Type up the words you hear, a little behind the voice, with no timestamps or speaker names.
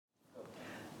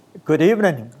Good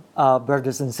evening,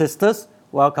 brothers and sisters.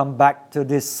 Welcome back to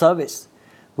this service.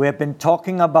 We have been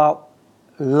talking about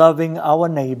loving our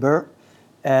neighbor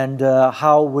and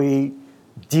how we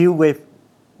deal with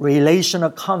relational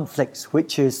conflicts,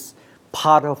 which is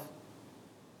part of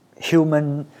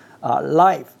human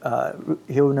life,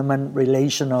 human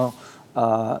relational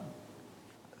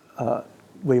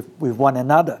with one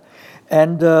another.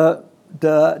 And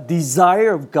the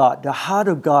desire of God, the heart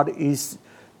of God is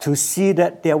to see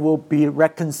that there will be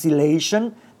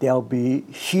reconciliation, there will be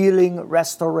healing,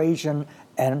 restoration,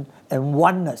 and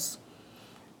oneness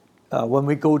when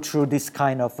we go through this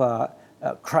kind of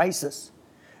crisis.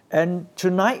 And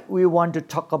tonight we want to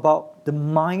talk about the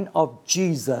mind of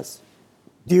Jesus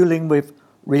dealing with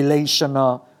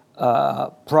relational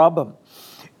problem.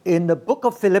 In the book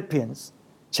of Philippians,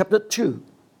 chapter 2,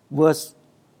 verse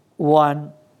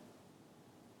 1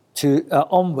 to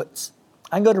onwards,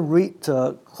 I'm going to read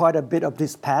quite a bit of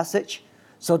this passage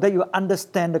so that you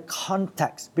understand the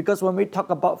context. Because when we talk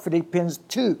about Philippians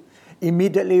 2,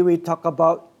 immediately we talk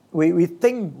about, we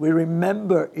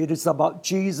remember it is about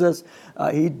Jesus.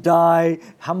 He died,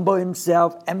 humbled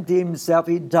himself, emptied himself,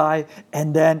 he died,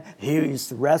 and then he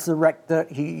is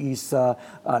resurrected, he is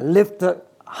lifted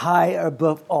high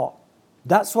above all.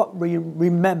 That's what we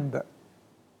remember.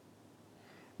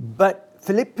 But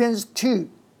Philippians 2,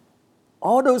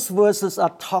 all those verses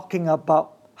are talking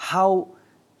about how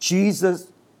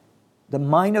Jesus, the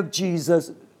mind of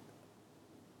Jesus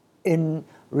in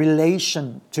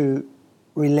relation to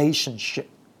relationship.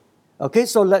 Okay,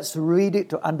 so let's read it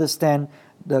to understand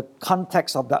the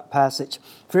context of that passage.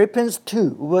 Philippians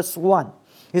 2, verse 1.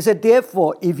 He said,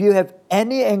 "Therefore, if you have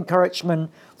any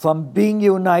encouragement from being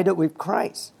united with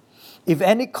Christ, if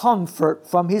any comfort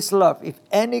from his love, if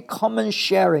any common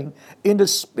sharing in the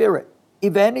Spirit,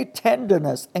 if any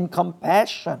tenderness and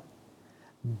compassion,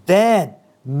 then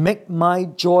make my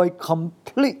joy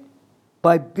complete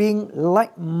by being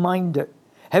like-minded,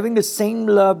 having the same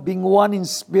love, being one in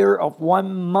spirit, of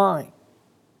one mind.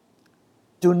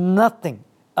 Do nothing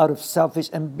out of selfish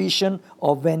ambition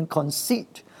or vain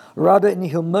conceit. Rather, in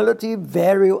humility,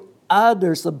 value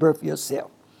others above yourself,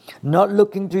 not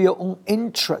looking to your own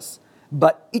interests,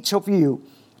 but each of you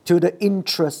to the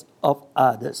interests of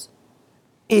others.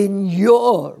 In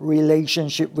your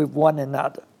relationship with one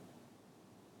another,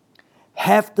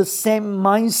 have the same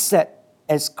mindset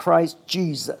as Christ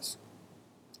Jesus,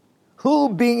 who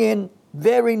being in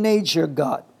very nature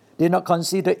God, did not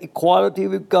consider equality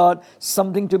with God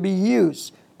something to be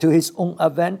used to his own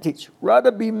advantage.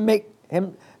 Rather, he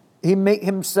made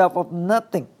himself of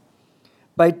nothing,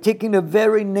 by taking the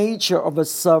very nature of a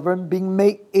servant, being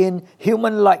made in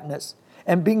human likeness,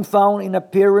 and being found in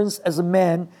appearance as a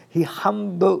man, he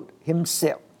humbled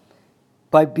himself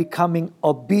by becoming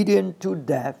obedient to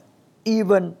death,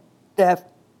 even death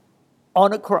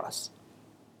on a cross."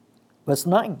 Verse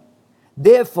 9.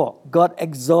 "Therefore God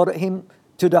exalted him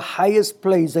to the highest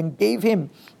place and gave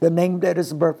him the name that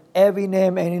is above every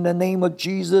name, and in the name of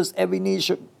Jesus every knee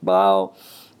should bow,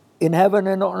 in heaven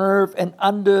and on earth and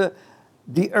under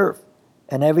the earth,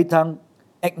 and every tongue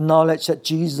acknowledge that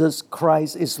Jesus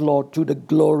Christ is Lord, to the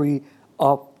glory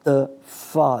of the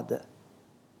Father."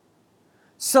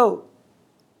 So,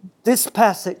 this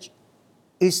passage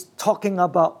is talking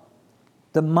about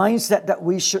the mindset that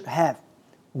we should have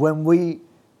when we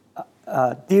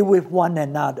deal with one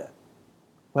another,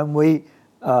 when we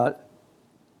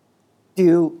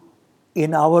deal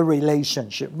in our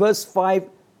relationship. Verse 5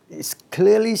 is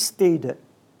clearly stated,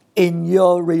 in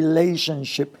your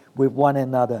relationship with one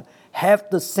another, have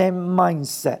the same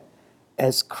mindset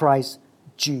as Christ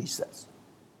Jesus.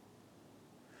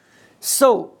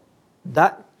 So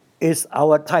that is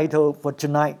our title for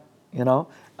tonight. The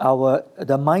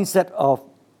mindset of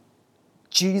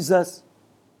Jesus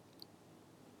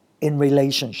in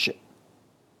relationship.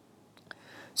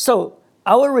 So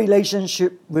our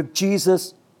relationship with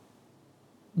Jesus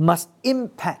must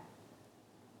impact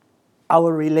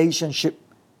our relationship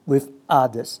with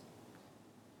others.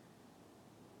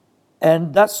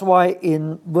 And that's why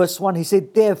in verse 1 he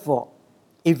said, "Therefore,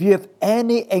 if you have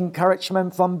any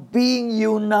encouragement from being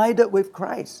united with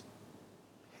Christ."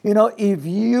 If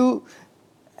you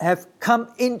have come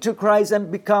into Christ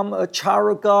and become a child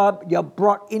of God, you're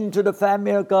brought into the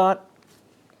family of God,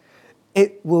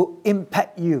 it will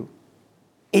impact you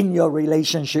in your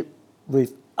relationship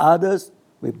with others,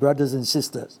 with brothers and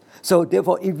sisters. So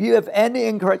therefore, if you have any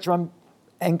encouragement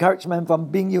from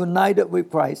being united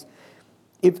with Christ,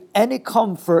 if any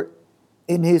comfort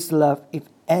in his love, if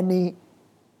any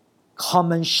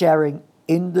common sharing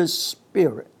in the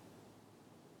Spirit,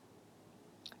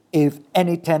 if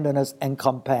any tenderness and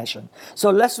compassion. So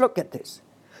let's look at this.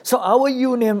 So our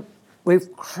union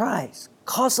with Christ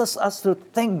causes us to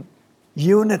think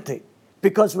unity.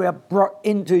 Because we are brought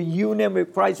into union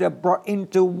with Christ, we are brought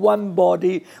into one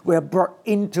body, we are brought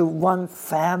into one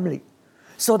family.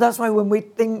 So that's why when we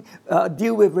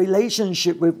deal with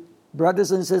relationship with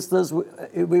brothers and sisters,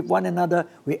 with one another,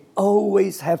 we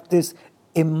always have this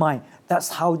in mind. That's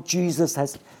how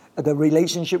the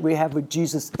relationship we have with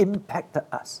Jesus impacted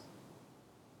us.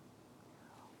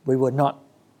 We will not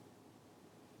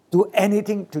do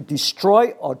anything to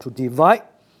destroy or to divide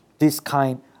this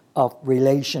kind of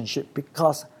relationship,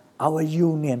 because our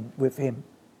union with Him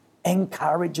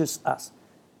encourages us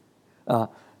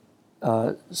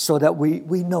so that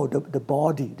we know the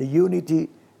body, the unity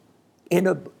in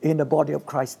the body of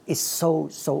Christ is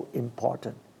so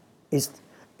important. It's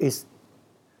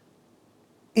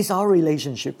our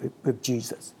relationship with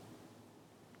Jesus.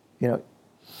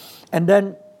 And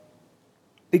then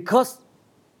because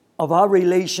of our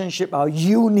relationship, our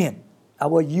union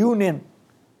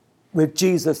with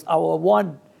Jesus, our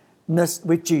oneness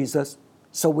with Jesus,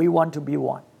 so we want to be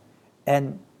one.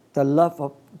 And the love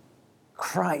of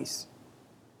Christ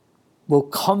will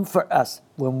comfort us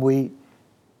when we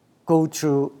go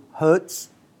through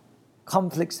hurts,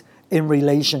 conflicts in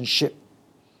relationship.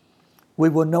 We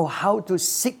will know how to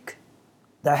seek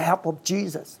the help of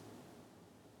Jesus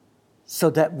so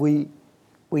that we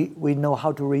know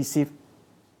how to receive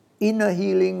inner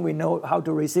healing, we know how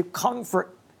to receive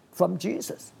comfort from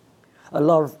Jesus. A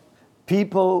lot of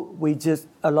people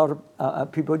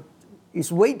is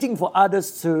waiting for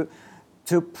others to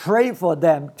pray for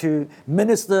them, to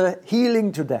minister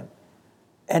healing to them.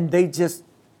 And they just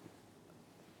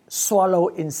swallow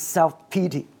in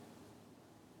self-pity.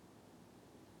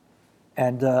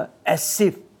 And as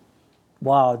if,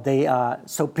 wow, they are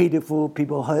so pitiful,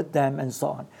 people hurt them and so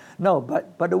on. No,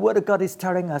 but the Word of God is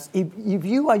telling us, if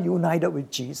you are united with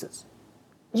Jesus,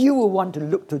 you will want to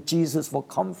look to Jesus for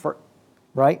comfort.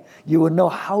 Right? You will know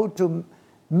how to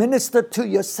minister to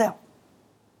yourself.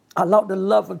 Allow the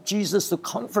love of Jesus to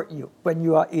comfort you when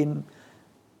you are in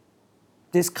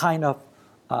this kind of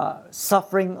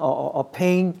suffering or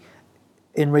pain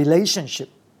in relationship.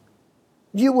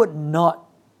 You would not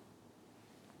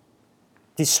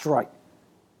destroy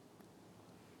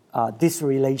this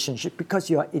relationship because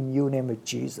you are in union with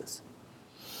Jesus.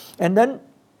 And then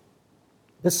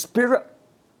the Spirit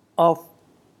of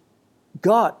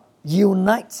God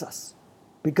unites us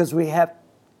because we have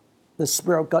the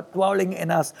Spirit of God dwelling in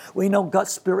us. We know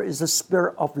God's Spirit is a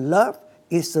spirit of love,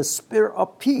 is a spirit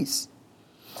of peace.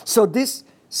 So this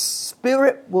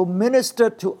Spirit will minister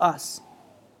to us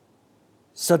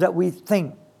so that we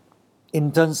think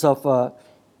in terms of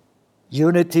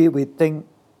unity. We think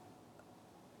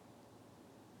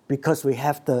because we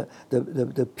have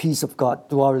the peace of God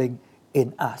dwelling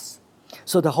in us.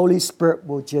 So the Holy Spirit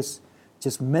will just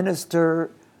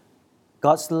minister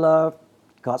God's love,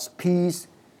 God's peace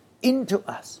into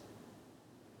us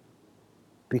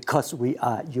because we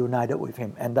are united with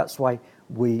Him. And that's why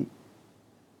we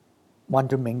want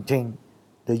to maintain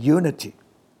the unity.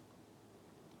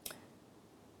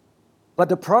 But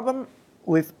the problem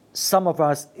with some of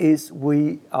us is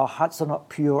our hearts are not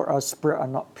pure, our spirit are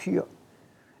not pure.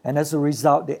 And as a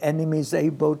result, the enemy is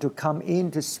able to come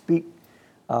in to speak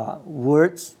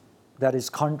words that is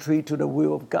contrary to the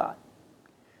will of God.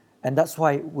 And that's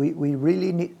why we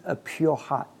really need a pure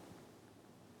heart.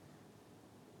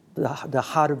 The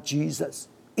heart of Jesus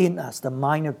in us, the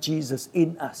mind of Jesus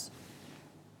in us,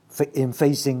 in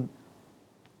facing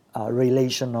a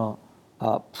relational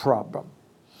problem.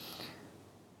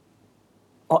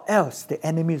 Or else the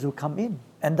enemies will come in.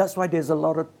 And that's why there's a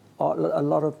lot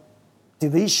of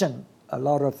division, a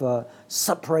lot of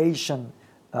separation,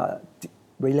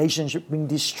 relationship being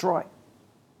destroyed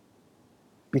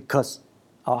because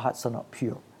our hearts are not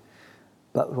pure.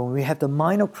 But when we have the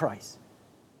mind of Christ,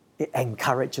 it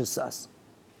encourages us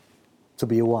to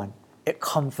be one. It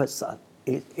comforts us.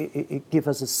 It gives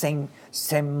us the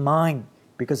same mind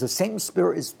because the same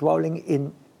Spirit is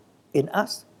dwelling in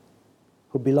us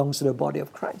who belongs to the body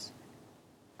of Christ.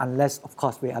 Unless, of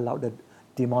course, we allow the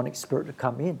demonic spirit to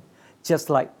come in. Just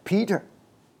like Peter,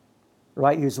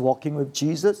 right? He was walking with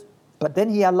Jesus, but then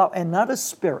he allowed another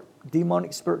spirit,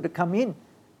 demonic spirit, to come in.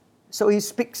 So he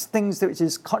speaks things which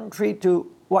is contrary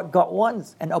to what God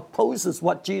wants and opposes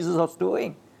what Jesus was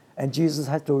doing. And Jesus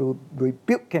had to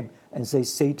rebuke him and say,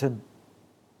 Satan,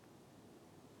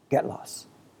 get lost.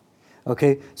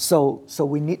 Okay, so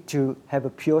we need to have a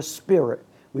pure spirit.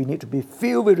 We need to be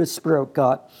filled with the Spirit of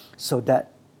God so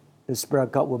that the Spirit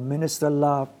of God will minister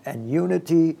love and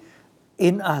unity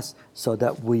in us so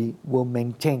that we will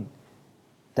maintain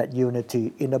that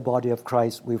unity in the body of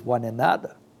Christ with one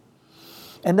another.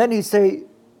 And then he said,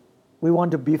 we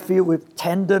want to be filled with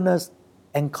tenderness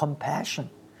and compassion.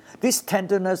 This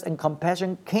tenderness and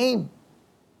compassion came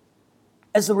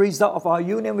as a result of our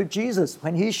union with Jesus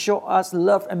when he showed us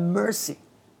love and mercy.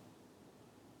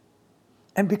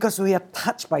 And because we are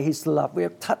touched by his love, we are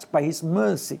touched by his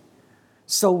mercy,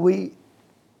 so we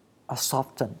are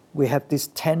softened. We have this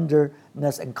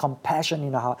tenderness and compassion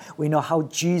in our heart. We know how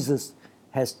Jesus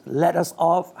has let us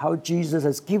off, how Jesus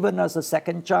has given us a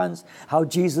second chance, how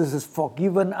Jesus has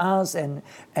forgiven us and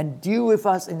deal with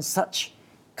us in such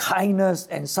kindness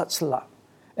and such love.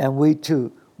 And we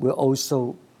too will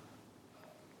also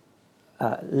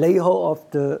lay hold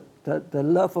of the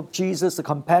love of Jesus, the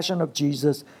compassion of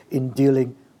Jesus in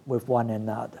dealing with one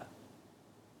another.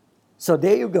 So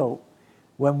there you go.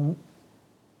 When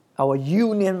our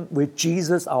union with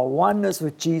Jesus, our oneness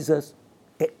with Jesus,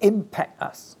 it impacts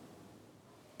us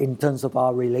in terms of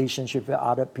our relationship with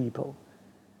other people.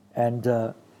 And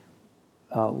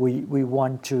we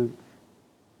want to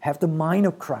have the mind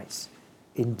of Christ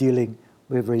in dealing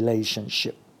with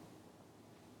relationship.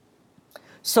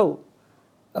 So,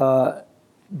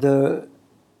 the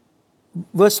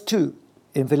verse 2,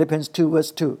 in Philippians 2,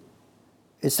 verse 2,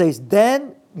 it says,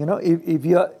 then, if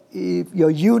your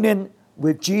union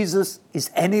with Jesus is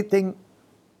anything,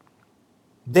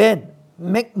 then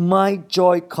make my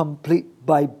joy complete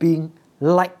by being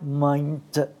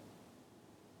like-minded.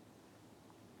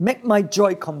 Make my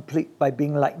joy complete by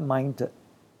being like-minded.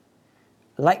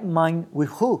 Like-minded with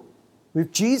who?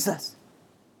 With Jesus.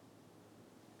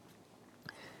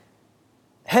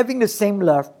 Having the same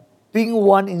love, being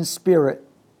one in spirit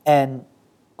and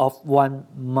of one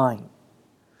mind.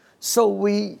 So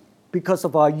we, because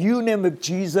of our union with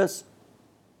Jesus,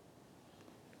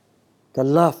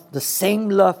 the same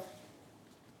love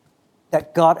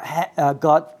that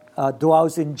God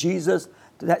dwells in Jesus,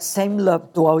 that same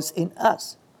love dwells in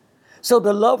us. So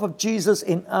the love of Jesus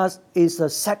in us is a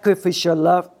sacrificial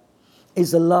love,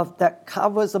 is a love that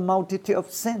covers a multitude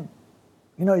of sin.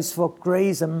 It's for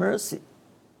grace and mercy.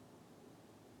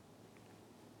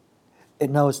 It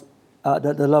knows,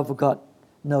 the love of God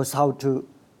knows how to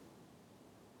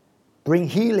bring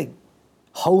healing,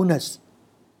 wholeness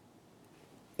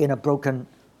in a broken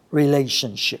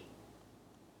relationship.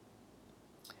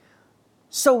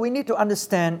 So we need to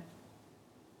understand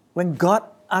when God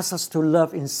asks us to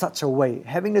love in such a way,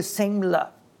 having the same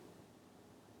love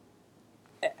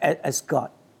as God,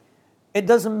 it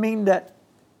doesn't mean that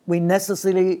we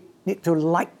necessarily need to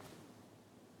like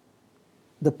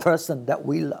the person that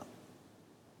we love.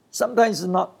 Sometimes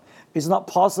it's not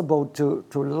possible to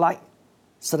like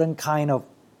certain kind of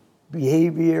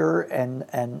behavior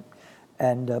and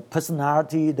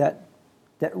personality that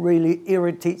really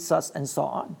irritates us and so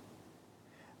on.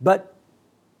 But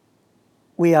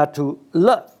we are to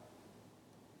love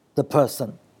the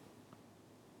person.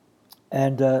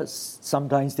 And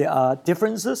sometimes there are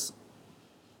differences.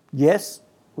 Yes,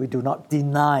 we do not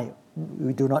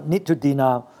need to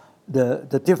deny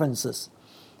the differences,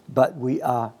 but we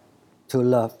are to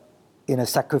love in a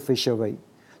sacrificial way.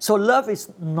 So love is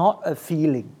not a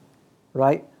feeling,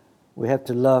 right? We have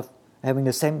to love, having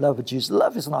the same love of Jesus.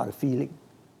 Love is not a feeling.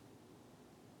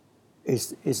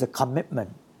 It's a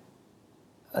commitment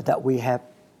that we have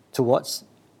towards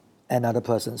another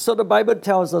person. So the Bible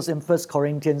tells us in 1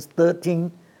 Corinthians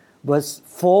 13, verse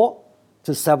 4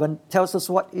 to 7, tells us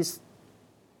what is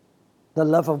the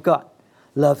love of God.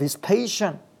 Love is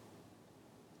patient.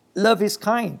 Love is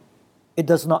kind. It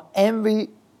does not envy.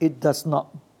 It does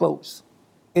not boast.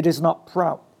 It is not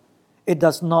proud. It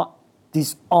does not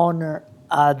dishonor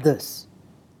others.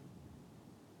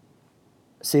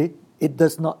 See, it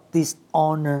does not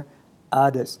dishonor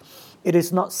others. It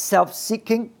is not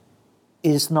self-seeking.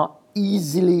 It is not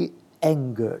easily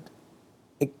angered.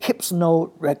 It keeps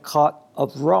no record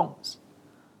of wrongs.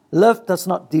 Love does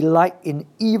not delight in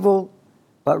evil,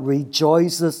 but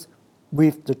rejoices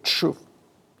with the truth.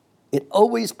 It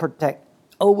always protects,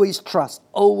 always trusts,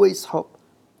 always hopes,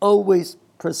 always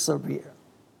perseveres.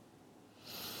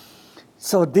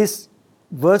 So these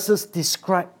verses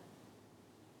describe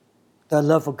the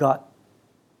love of God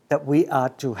that we are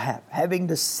to have, having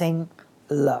the same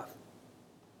love.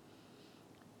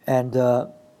 And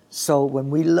so when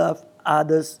we love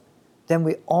others, then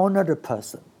we honor the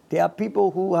person. There are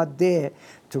people who are there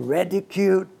to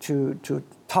ridicule, to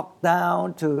talk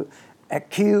down, to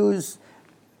accuse,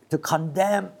 to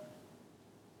condemn.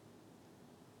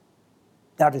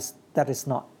 That is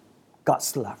not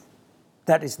God's love.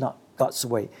 That is not God's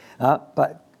way.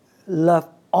 But love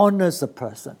honors a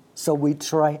person. So we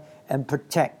try and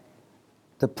protect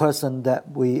the person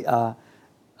that we are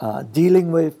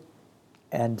dealing with,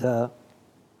 and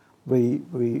we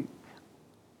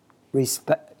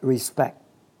respect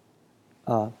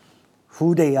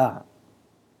who they are.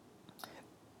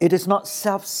 It is not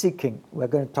self-seeking. We're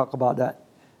going to talk about that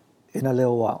in a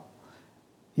little while.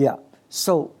 Yeah.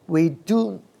 So we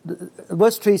do,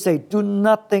 verse 3 says, do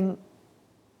nothing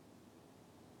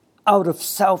out of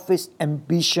selfish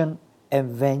ambition and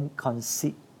vain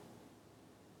conceit.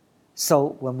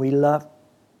 So when we love,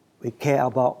 we care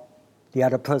about the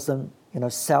other person.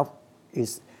 Self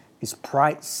is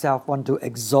pride. Self want to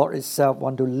exalt itself,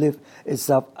 want to lift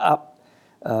itself up.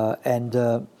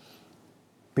 And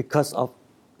because of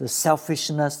the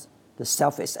selfishness, the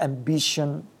selfish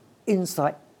ambition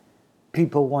inside,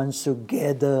 people want to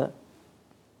gather,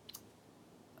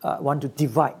 want to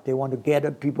divide. They want to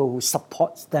gather people who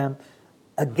supports them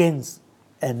against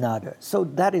another. So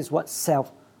that is what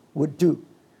self would do.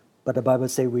 But the Bible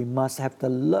says we must have the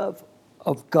love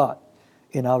of God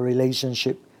in our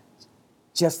relationship,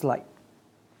 just like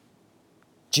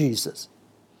Jesus.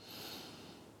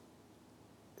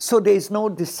 So there is no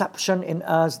deception in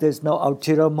us. There's no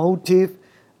ulterior motive.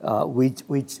 We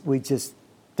just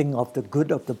think of the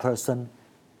good of the person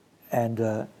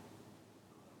and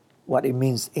what it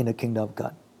means in the kingdom of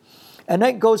God. And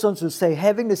then it goes on to say,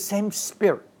 having the same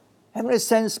spirit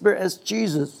as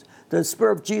Jesus. The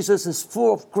Spirit of Jesus is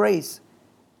full of grace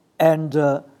and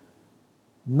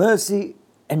mercy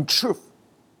and truth.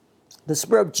 The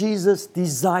Spirit of Jesus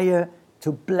desires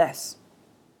to bless,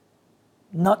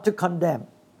 not to condemn,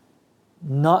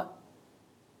 but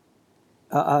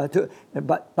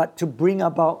to bring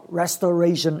about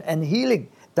restoration and healing.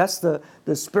 That's the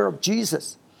Spirit of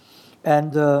Jesus.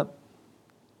 And the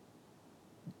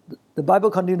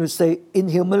Bible continues to say, in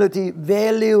humility,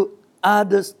 value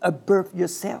others above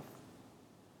yourself.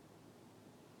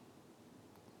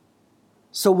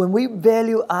 So when we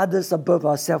value others above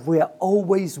ourselves, we are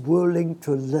always willing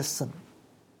to listen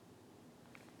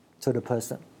to the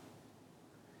person.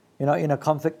 In a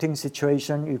conflicting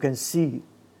situation, you can see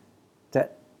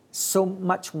that so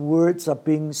much words are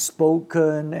being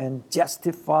spoken and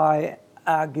justified,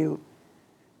 argued.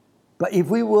 But if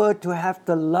we were to have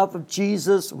the love of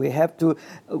Jesus, we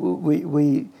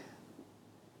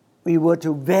were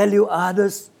to value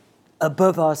others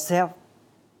above ourselves,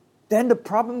 then the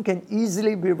problem can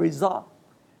easily be resolved,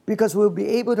 because we'll be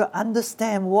able to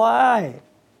understand why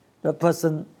the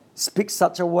person speaks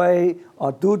such a way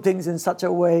or do things in such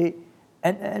a way,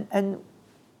 and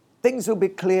things will be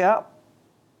clear up,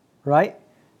 right?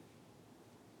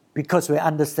 Because we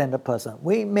understand the person.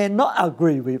 We may not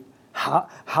agree with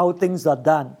how things are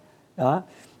done,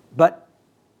 but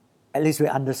at least we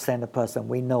understand the person.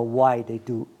 We know why they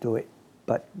do it,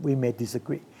 but we may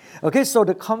disagree. Okay, so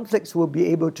the conflicts will be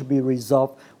able to be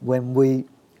resolved when we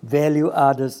value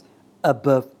others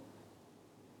above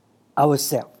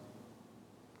ourselves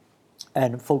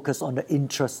and focus on the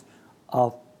interests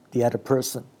of the other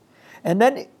person. And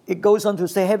then it goes on to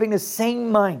say, having the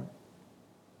same mind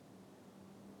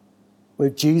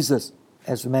with Jesus.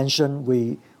 As mentioned,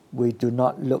 we do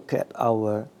not look at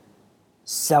our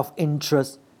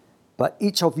self-interest, but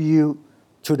each of you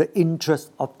to the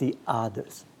interest of the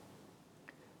others.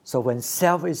 So when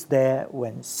self is there,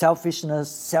 when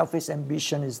selfishness, selfish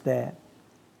ambition is there,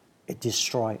 it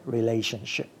destroys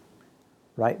relationship,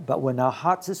 right? But when our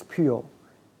heart is pure,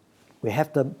 we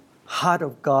have the heart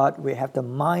of God, we have the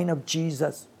mind of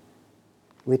Jesus,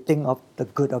 we think of the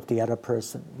good of the other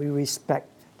person, we respect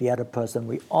the other person,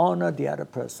 we honor the other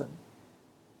person,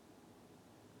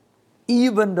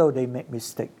 even though they make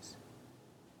mistakes.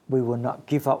 We will not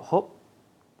give up hope.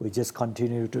 We just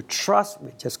continue to trust.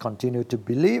 We just continue to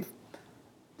believe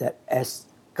that as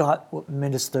God would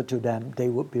minister to them, they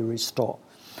would be restored.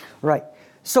 Right.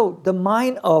 So the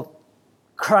mind of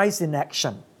Christ in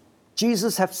action.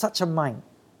 Jesus has such a mind.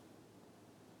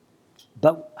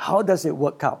 But how does it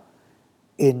work out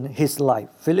in his life?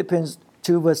 Philippians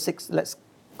 2 verse 6, let's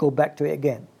go back to it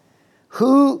again.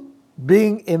 Who,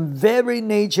 being in very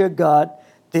nature God,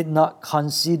 did not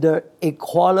consider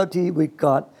equality with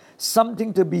God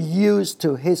something to be used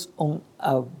to his own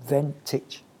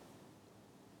advantage.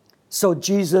 So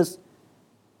Jesus,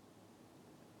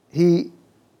 he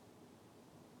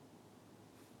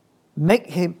make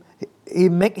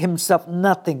himself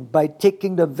nothing by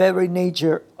taking the very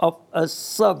nature of a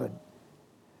servant,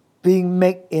 being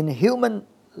made in human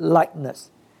likeness,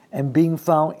 and being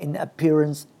found in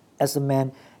appearance as a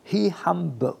man. He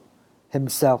humbled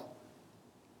himself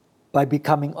by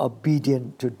becoming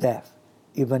obedient to death,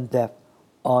 even death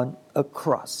on a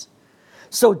cross.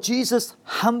 So Jesus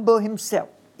humbled himself,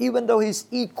 even though he's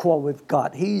equal with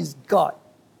God. He is God.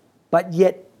 But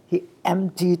yet he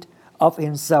emptied of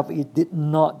himself. He did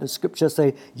not, the scripture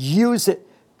say, use it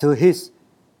to his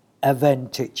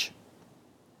advantage.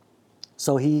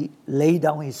 So he laid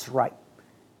down his right.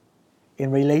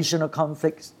 In relational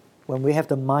conflicts, when we have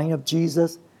the mind of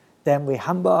Jesus, then we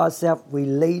humble ourselves, we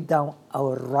lay down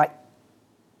our right.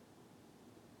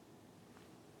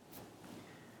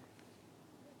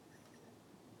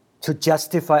 To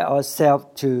justify ourselves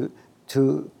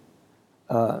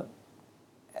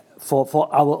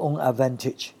for our own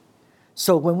advantage.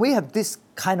 So when we have this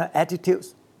kind of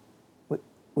attitudes,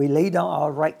 we lay down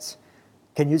our rights.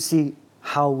 Can you see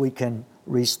how we can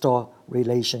restore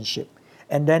relationship?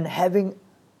 And then having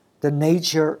the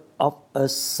nature of a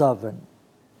servant,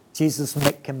 Jesus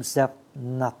make himself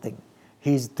nothing.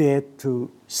 He's there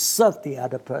to serve the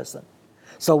other person.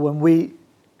 So when we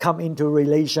come into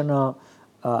relational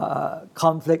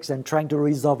conflicts and trying to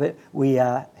resolve it, we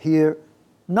are here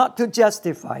not to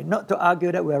justify, not to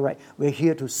argue that we're right. We're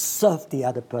here to serve the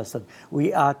other person.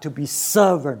 We are to be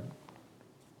servant,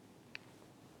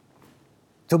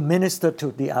 to minister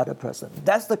to the other person.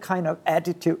 That's the kind of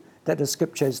attitude that the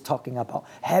scripture is talking about.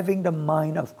 Having the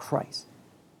mind of Christ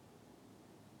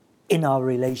in our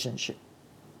relationship.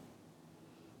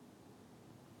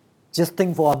 Just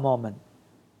think for a moment.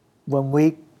 When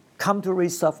we come to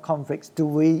resolve conflicts, do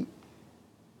we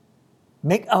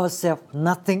make ourselves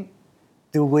nothing?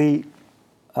 Do we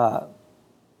have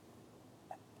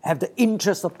the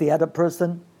interest of the other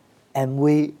person and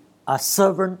we are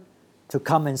servant to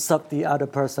come and serve the other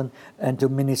person and to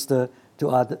minister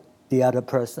to the other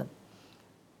person?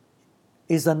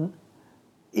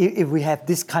 If we have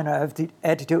this kind of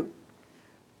attitude,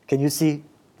 can you see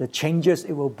the changes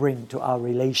it will bring to our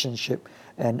relationship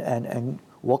and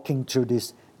walking through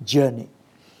this journey?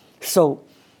 So,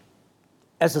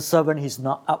 as a servant, he's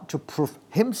not out to prove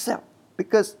himself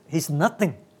because he's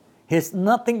nothing. He has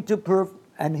nothing to prove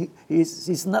and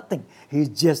he's nothing. He's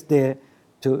just there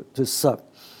to serve.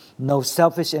 No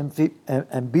selfish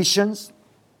ambitions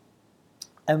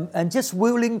and just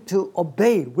willing to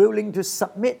obey, willing to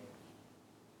submit.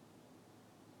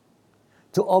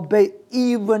 To obey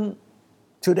even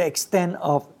to the extent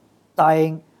of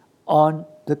dying on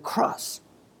the cross.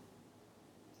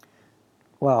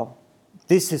 Well,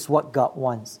 this is what God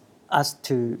wants us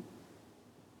to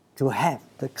have,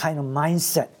 the kind of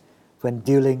mindset when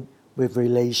dealing with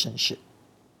relationship.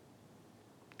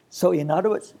 So in other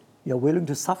words, you're willing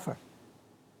to suffer.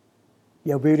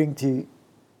 You're willing to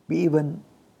be even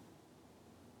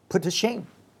put to shame.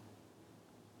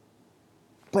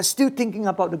 But still thinking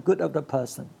about the good of the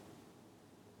person.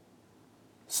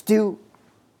 Still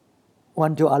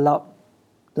want to allow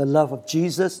the love of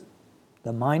Jesus,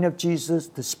 the mind of Jesus,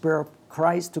 the Spirit of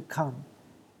Christ to come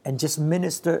and just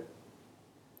minister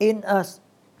in us,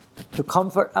 to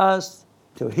comfort us,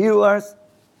 to heal us,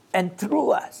 and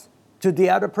through us to the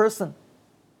other person,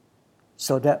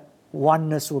 so that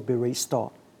oneness will be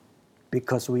restored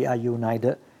because we are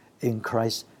united in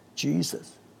Christ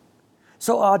Jesus.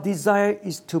 So our desire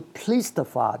is to please the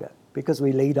Father because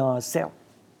we lay down ourselves.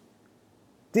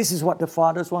 This is what the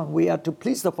Fathers want. We are to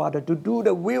please the Father, to do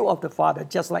the will of the Father,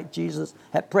 just like Jesus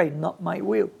had prayed, not my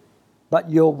will,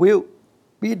 but your will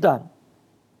be done.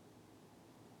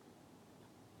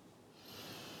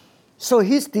 So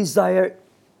his desire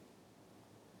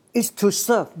is to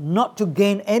serve, not to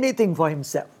gain anything for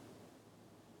himself.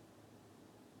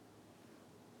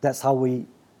 That's how we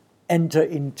enter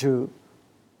into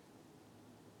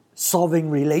solving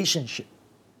relationship,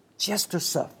 just to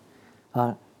serve,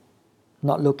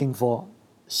 not looking for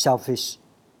selfish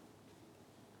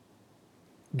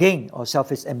gain or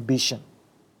selfish ambition.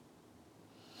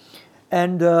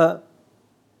 And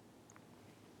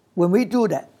when we do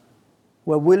that,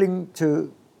 we're willing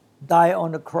to die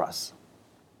on the cross.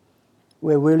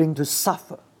 We're willing to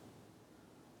suffer.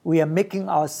 We are making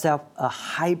ourselves a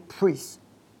high priest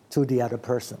to the other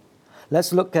person.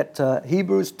 Let's look at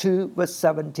Hebrews 2 verse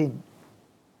 17.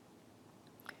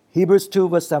 Hebrews 2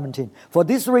 verse 17. For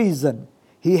this reason,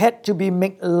 he had to be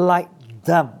made like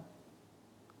them,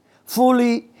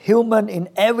 fully human in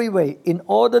every way, in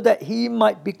order that he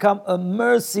might become a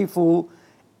merciful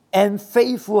and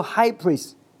faithful high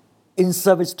priest in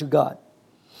service to God,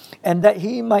 and that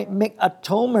he might make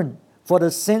atonement for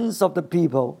the sins of the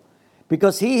people,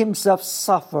 because he himself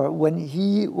suffered when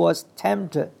he was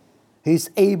tempted. He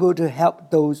is able to help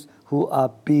those who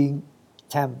are being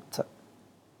tempted.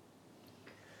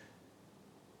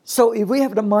 So if we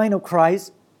have the mind of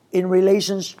Christ in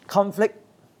relationship conflict,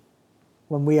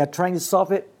 when we are trying to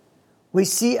solve it, we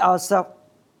see ourselves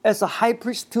as a high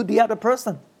priest to the other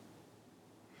person.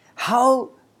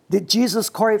 How did Jesus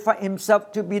qualify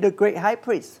himself to be the great high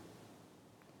priest?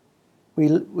 We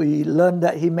learn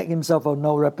that he made himself of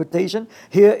no reputation.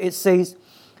 Here it says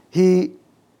he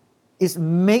is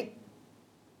made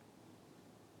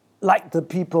like the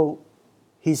people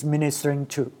he's ministering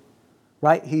to,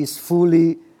 right? He's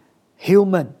fully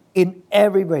human in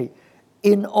every way,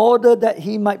 in order that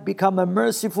he might become a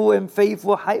merciful and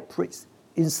faithful high priest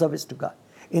in service to God.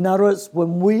 In other words,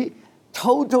 when we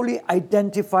totally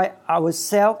identify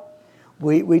ourselves,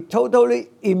 we totally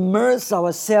immerse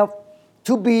ourselves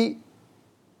to be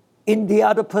in the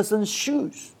other person's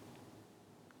shoes,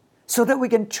 so that we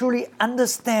can truly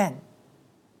understand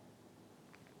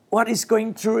what is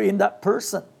going through in that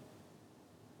person.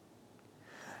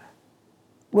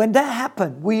 When that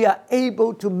happens, we are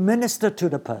able to minister to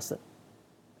the person.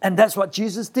 And that's what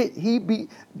Jesus did. He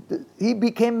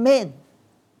became man.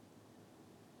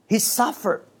 He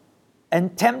suffered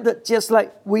and tempted just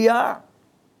like we are,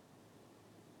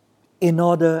 in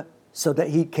order so that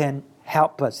he can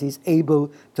help us. He's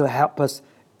able to help us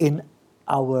in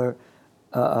our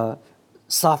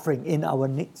suffering, in our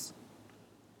needs.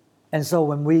 And so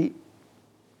when we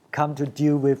come to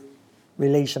deal with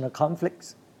relational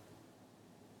conflicts,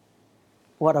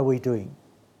 what are we doing?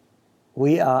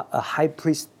 We are a high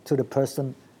priest to the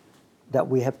person that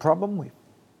we have problem with.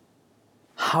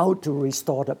 How to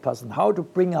restore that person, how to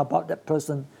bring about that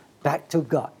person back to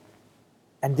God.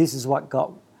 And this is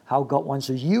how God wants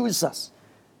to use us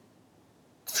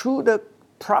through the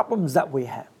problems that we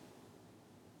have.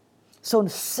 So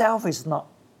self is not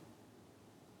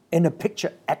in the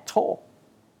picture at all.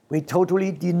 We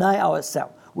totally deny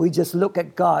ourselves. We just look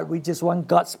at God. We just want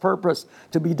God's purpose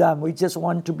to be done. We just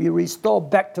want to be restored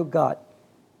back to God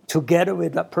together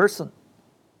with that person.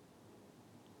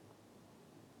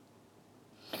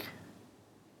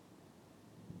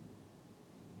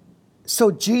 So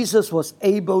Jesus was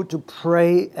able to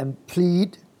pray and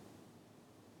plead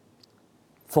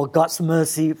for God's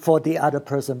mercy for the other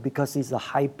person because he's a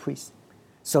high priest.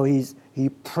 So he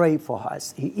prayed for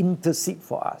us. He intercede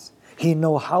for us. He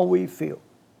knows how we feel.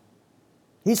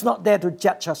 He's not there to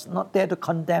judge us, not there to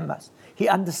condemn us. He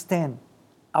understands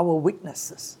our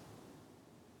weaknesses.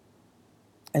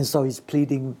 And so he's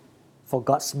pleading for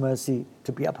God's mercy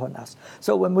to be upon us.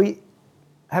 So when we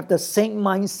have the same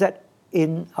mindset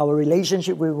in our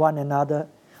relationship with one another,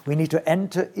 we need to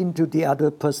enter into the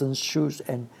other person's shoes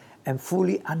and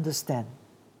fully understand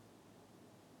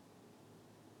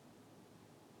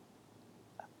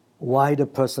why the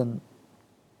person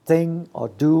think or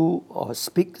do or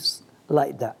speaks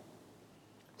like that,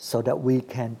 so that we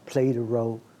can play the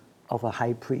role of a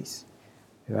high priest,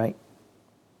 right?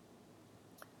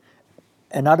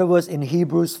 In other words, in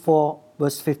Hebrews 4,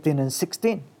 verse 15 and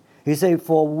 16, he says,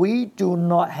 "For we do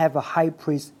not have a high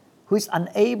priest who is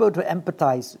unable to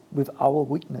empathize with our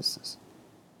weaknesses,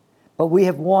 but we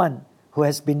have one who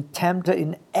has been tempted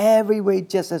in every way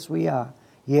just as we are,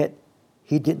 yet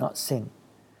he did not sin.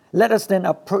 Let us then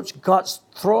approach God's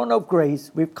throne of grace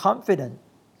with confidence,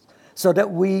 so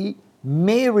that we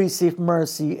may receive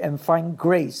mercy and find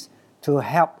grace to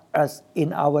help us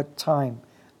in our time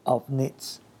of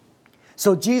needs."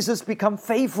 So Jesus became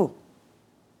faithful,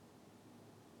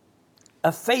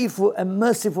 a faithful and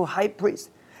merciful high priest.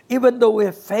 Even though we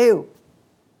have failed,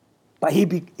 but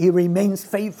he remains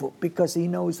faithful because he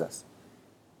knows us.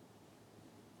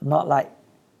 Not like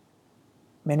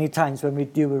many times when we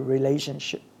deal with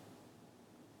relationship,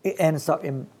 it ends up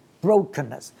in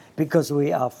brokenness because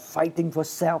we are fighting for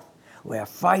self. We are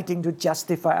fighting to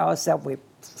justify ourselves. We're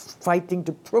fighting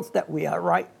to prove that we are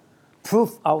right,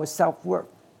 prove our self-worth.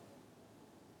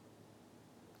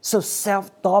 So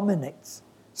self dominates.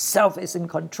 Self is in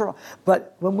control.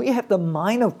 But when we have the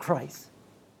mind of Christ,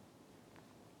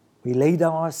 we lay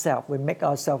down ourselves. We make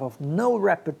ourselves of no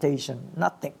reputation,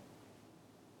 nothing.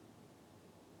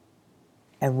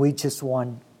 And we just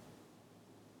want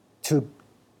to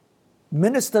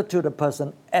minister to the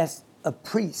person as a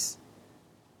priest,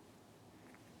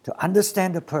 to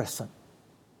understand the person,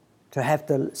 to have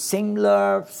the same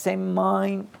love, same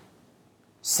mind,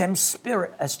 same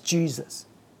spirit as Jesus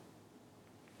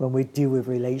when we deal with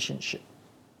relationship,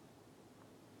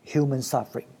 human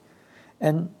suffering.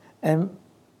 And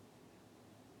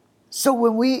so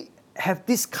when we have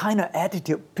this kind of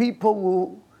attitude,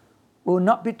 people will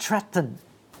not be threatened,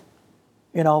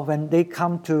 when they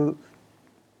come to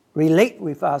relate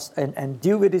with us and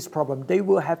deal with this problem. They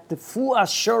will have the full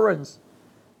assurance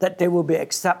that they will be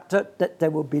accepted, that they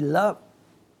will be loved.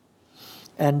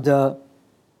 And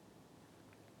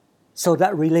so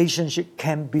that relationship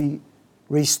can be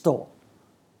restored,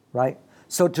 right?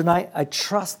 So tonight, I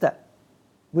trust that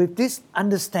with this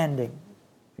understanding,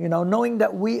 knowing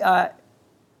that we are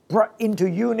brought into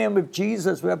union with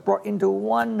Jesus, we are brought into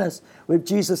oneness with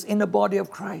Jesus in the body of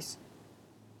Christ.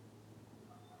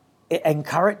 It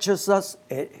encourages us,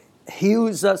 it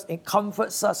heals us, it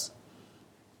comforts us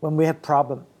when we have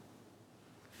problems,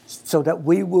 so that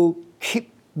we will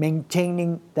keep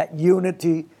maintaining that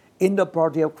unity in the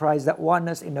body of Christ, that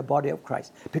oneness in the body of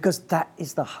Christ, because that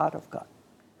is the heart of God.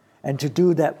 And to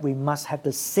do that, we must have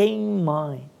the same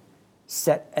mind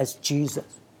set as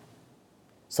Jesus.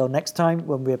 So next time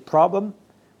when we have problem,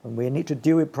 when we need to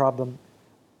deal with problem,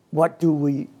 what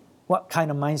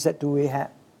kind of mindset do we have?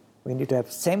 We need to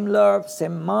have same love,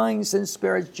 same mind, same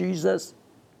spirit as Jesus.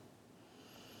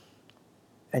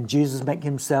 And Jesus makes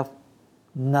himself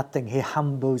nothing. He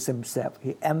humbles himself.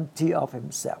 He empties of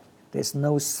himself. There's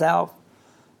no self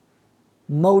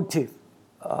motive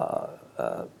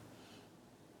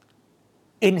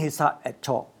in his heart at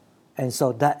all. And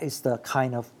so that is the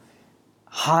kind of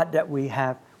heart that we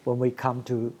have when we come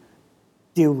to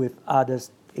deal with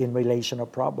others in relational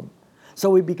problem.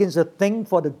 So we begin to think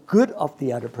for the good of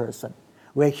the other person.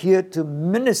 We're here to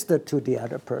minister to the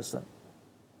other person.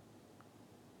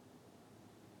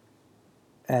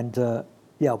 And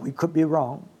we could be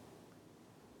wrong,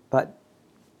 but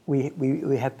we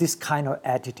have this kind of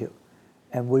attitude,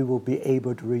 and we will be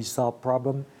able to resolve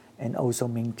problem and also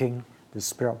maintain the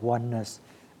spirit of oneness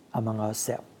among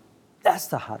ourselves. That's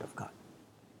the heart of God.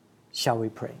 Shall we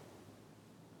pray?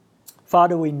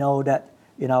 Father, we know that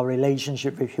in our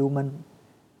relationship with human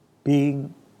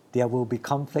being, there will be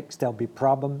conflicts, there will be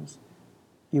problems,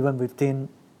 even within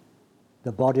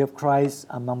the body of Christ,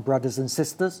 among brothers and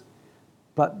sisters.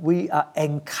 But we are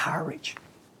encouraged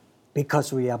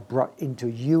because we are brought into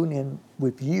union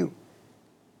with you.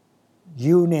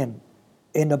 Union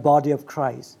in the body of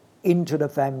Christ, into the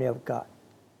family of God.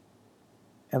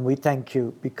 And we thank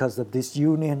you because of this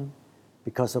union,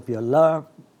 because of your love,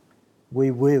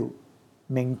 we will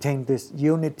maintain this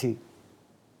unity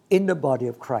in the body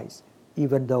of Christ,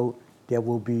 even though there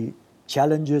will be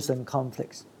challenges and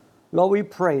conflicts. Lord, we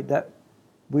pray that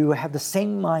we will have the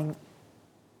same mind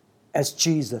as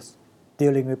Jesus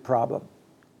dealing with problems.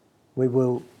 We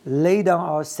will lay down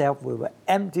ourselves, we will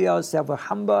empty ourselves, we will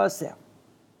humble ourselves.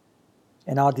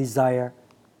 And our desire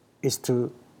is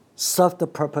to serve the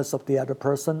purpose of the other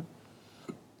person,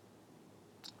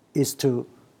 is to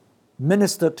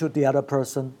minister to the other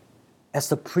person as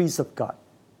the priest of God,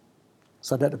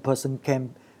 so that the person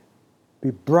can be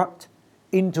brought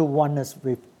into oneness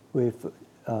with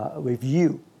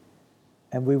you.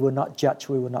 And we will not judge,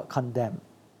 we will not condemn,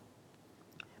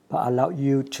 but allow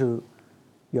your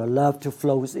love to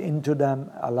flow into them,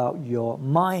 allow your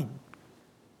mind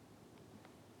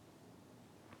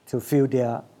to feel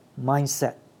their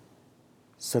mindset,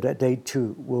 so that they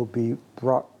too will be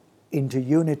brought into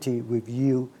unity with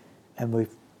you and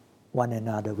with one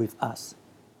another, with us.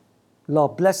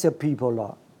 Lord, bless your people,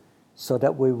 Lord, so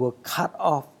that we will cut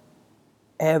off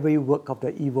every work of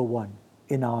the evil one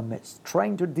in our midst,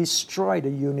 trying to destroy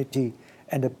the unity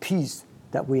and the peace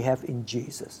that we have in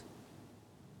Jesus.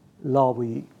 Lord,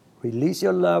 we release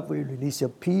your love, we release your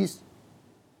peace,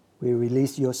 we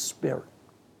release your spirit,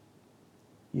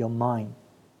 your mind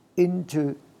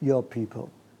into your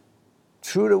people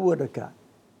through the word of God.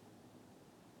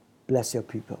 Bless your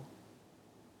people.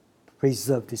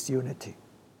 Preserve this unity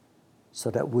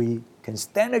so that we can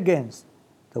stand against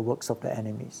the works of the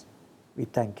enemies. We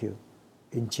thank you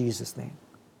in Jesus' name.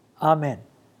 Amen.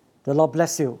 The Lord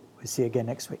bless you. We'll see you again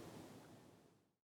next week.